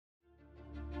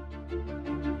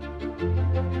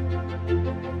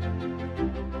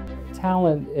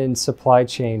Talent in supply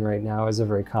chain right now is a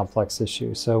very complex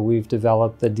issue. So we've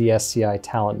developed the DSCI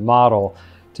talent model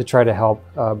to try to help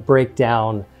break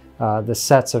down the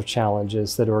sets of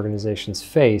challenges that organizations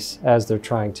face as they're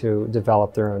trying to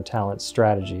develop their own talent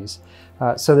strategies.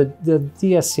 So the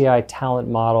DSCI talent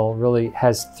model really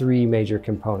has three major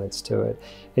components to it.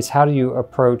 It's how do you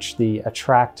approach the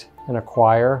attract and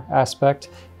acquire aspect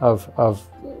of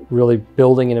really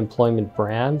building an employment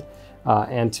brand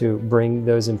and to bring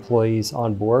those employees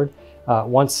on board.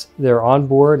 Once they're on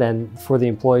board, and for the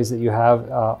employees that you have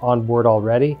on board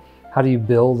already, how do you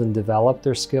build and develop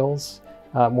their skills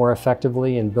more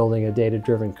effectively in building a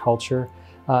data-driven culture?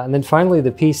 And then finally,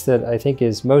 the piece that I think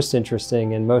is most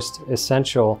interesting and most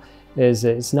essential is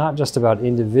it's not just about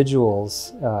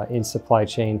individuals in supply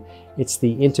chain, it's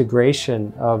the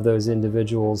integration of those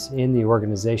individuals in the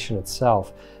organization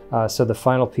itself. So the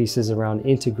final piece is around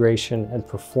integration and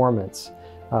performance,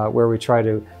 where we try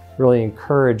to really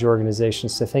encourage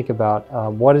organizations to think about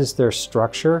what is their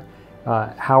structure,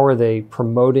 how are they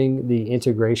promoting the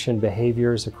integration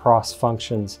behaviors across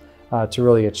functions to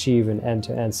really achieve an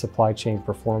end-to-end supply chain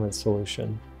performance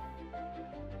solution.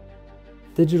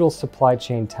 Digital supply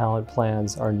chain talent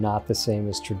plans are not the same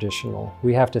as traditional.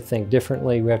 We have to think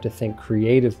differently, we have to think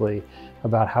creatively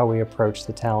about how we approach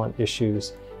the talent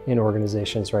issues in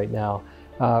organizations right now.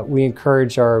 We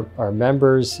encourage our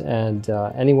members and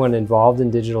anyone involved in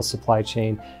digital supply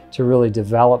chain to really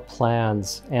develop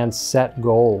plans and set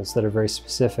goals that are very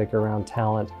specific around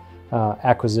talent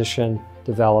acquisition,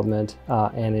 development,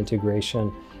 and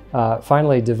integration.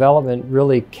 Finally, development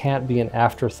really can't be an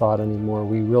afterthought anymore.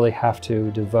 We really have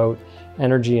to devote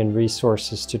energy and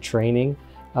resources to training,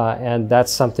 and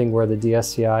that's something where the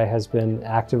DSCI has been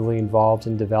actively involved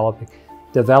in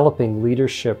developing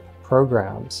leadership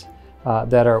programs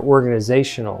that are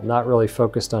organizational, not really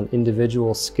focused on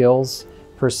individual skills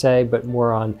per se, but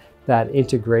more on that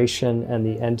integration and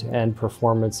the end-to-end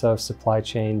performance of supply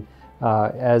chain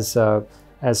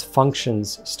as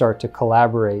functions start to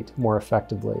collaborate more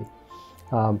effectively.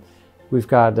 We've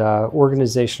got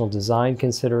organizational design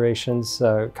considerations.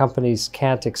 Companies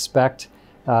can't expect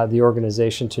the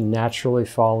organization to naturally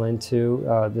fall into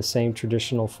the same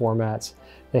traditional formats.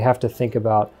 They have to think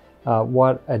about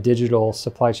what a digital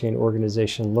supply chain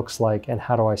organization looks like and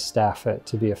how do I staff it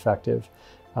to be effective.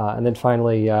 And then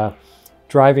finally,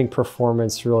 driving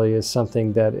performance really is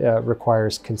something that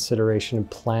requires consideration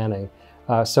and planning.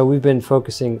 So we've been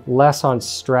focusing less on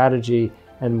strategy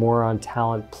and more on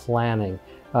talent planning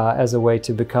as a way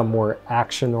to become more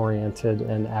action-oriented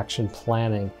and action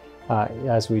planning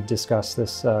as we discuss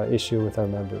this issue with our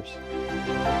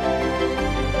members.